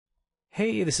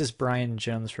Hey, this is Brian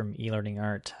Jones from eLearning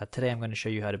Art. Today I'm going to show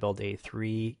you how to build a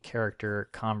three-character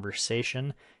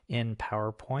conversation in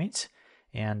PowerPoint.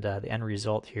 And the end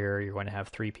result here, you're going to have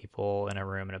three people in a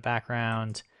room in a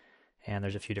background, and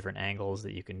there's a few different angles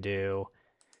that you can do.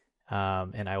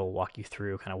 And I will walk you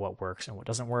through kind of what works and what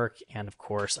doesn't work. And of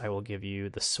course, I will give you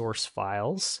the source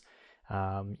files.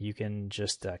 You can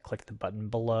just click the button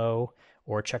below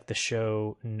or check the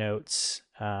show notes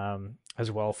as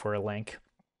well for a link.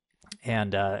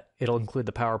 And it'll include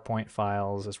the PowerPoint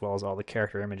files as well as all the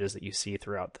character images that you see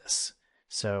throughout this.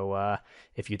 So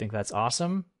if you think that's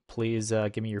awesome, please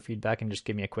give me your feedback and just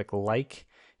give me a quick like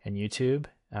in YouTube.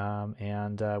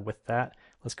 With that,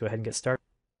 let's go ahead and get started.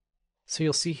 So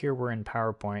you'll see here we're in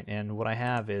PowerPoint, and what I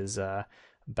have is a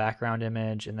background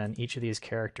image, and then each of these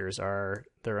characters are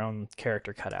their own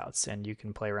character cutouts, and you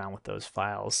can play around with those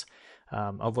files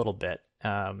a little bit.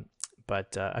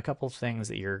 But a couple of things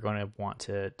that you're going to want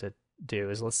to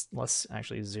do is let's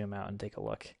actually zoom out and take a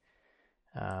look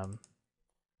at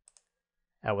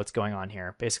what's going on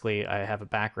here. Basically, I have a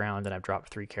background and I've dropped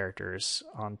three characters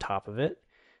on top of it.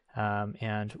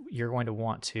 And you're going to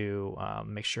want to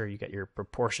make sure you get your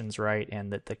proportions right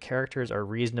and that the characters are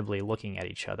reasonably looking at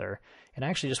each other. And I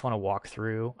actually just want to walk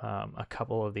through a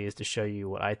couple of these to show you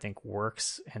what I think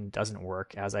works and doesn't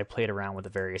work as I played around with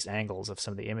the various angles of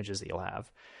some of the images that you'll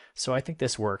have. So I think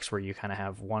this works where you kind of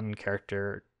have one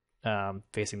character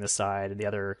facing the side and the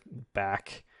other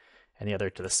back and the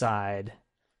other to the side.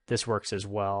 This works as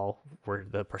well where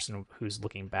the person who's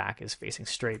looking back is facing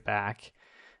straight back.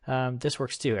 This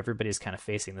works too. Everybody's kind of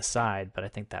facing the side, but I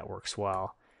think that works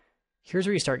well. Here's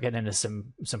where you start getting into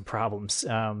some problems.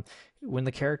 When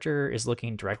the character is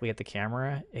looking directly at the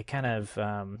camera, it kind of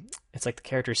it's like the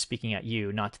character is speaking at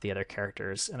you, not to the other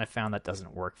characters, and I found that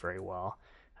doesn't work very well.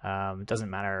 It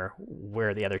doesn't matter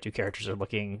where the other two characters are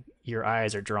looking, your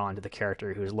eyes are drawn to the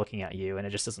character who's looking at you, and it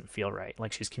just doesn't feel right,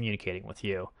 like she's communicating with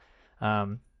you.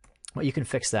 Well, you can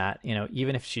fix that,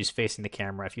 even if she's facing the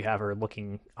camera, if you have her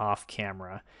looking off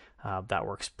camera, that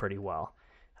works pretty well.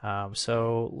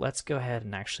 So let's go ahead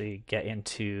and actually get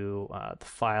into the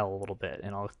file a little bit,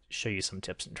 and I'll show you some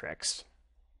tips and tricks.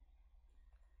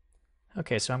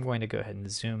 Okay, so I'm going to go ahead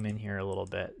and zoom in here a little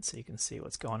bit so you can see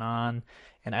what's going on.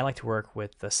 And I like to work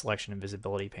with the selection and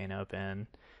visibility pane open.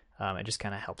 It just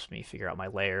kind of helps me figure out my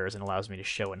layers and allows me to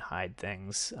show and hide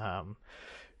things,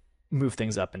 move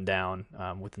things up and down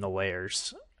within the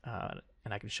layers. And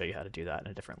I can show you how to do that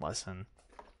in a different lesson.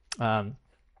 But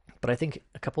I think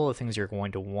a couple of things you're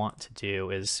going to want to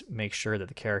do is make sure that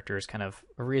the character is kind of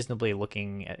reasonably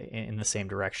looking in the same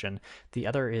direction. The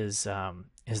other is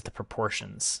the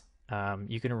proportions.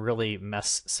 You can really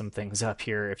mess some things up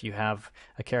here. If you have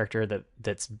a character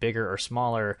that's bigger or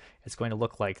smaller, it's going to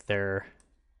look like they're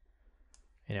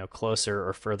closer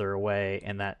or further away,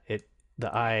 and that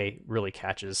the eye really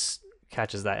catches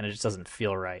that, and it just doesn't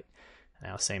feel right.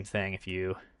 Now, same thing if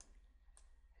you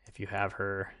have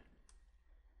her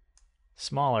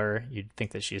smaller, you'd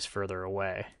think that she's further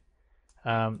away.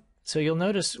 So you'll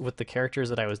notice with the characters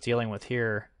that I was dealing with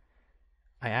here,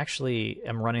 I actually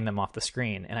am running them off the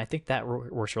screen, and I think that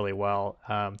works really well.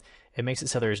 It makes it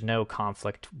so there's no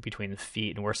conflict between the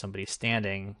feet and where somebody's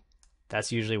standing.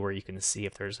 That's usually where you can see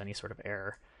if there's any sort of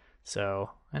error.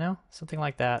 So I know something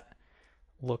like that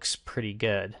looks pretty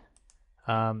good.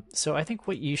 So I think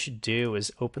what you should do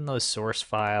is open those source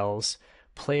files,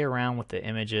 play around with the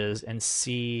images, and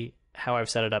see how I've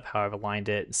set it up, how I've aligned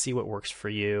it, and see what works for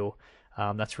you.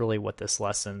 That's really what this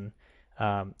lesson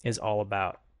is all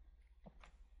about.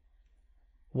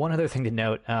 One other thing to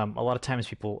note, a lot of times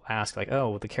people ask like,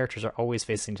 oh, the characters are always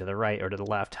facing to the right or to the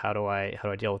left. How do I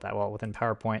deal with that? Well, within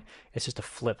PowerPoint, it's just a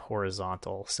flip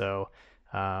horizontal. So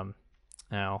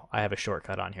now I have a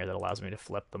shortcut on here that allows me to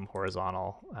flip them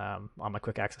horizontal on my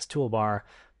quick access toolbar,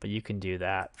 but you can do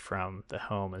that from the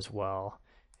home as well.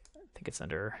 I think it's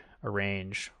under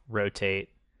Arrange, Rotate,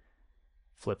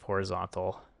 Flip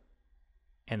Horizontal,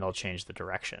 and they'll change the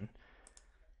direction.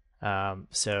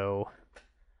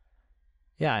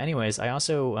 Yeah, anyways, I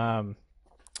also,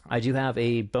 I do have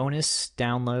a bonus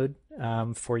download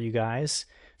for you guys.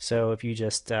 So if you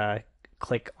just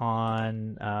click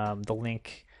on the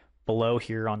link below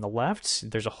here on the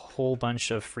left, there's a whole bunch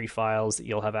of free files that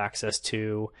you'll have access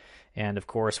to. And of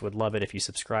course, would love it if you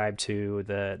subscribe to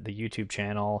the YouTube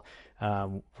channel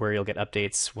where you'll get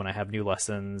updates when I have new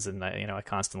lessons, and I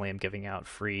constantly am giving out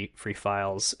free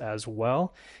files as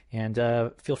well. And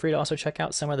feel free to also check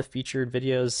out some of the featured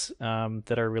videos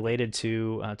that are related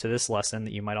to this lesson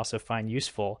that you might also find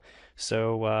useful.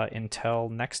 So until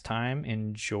next time,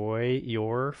 enjoy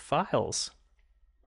your files.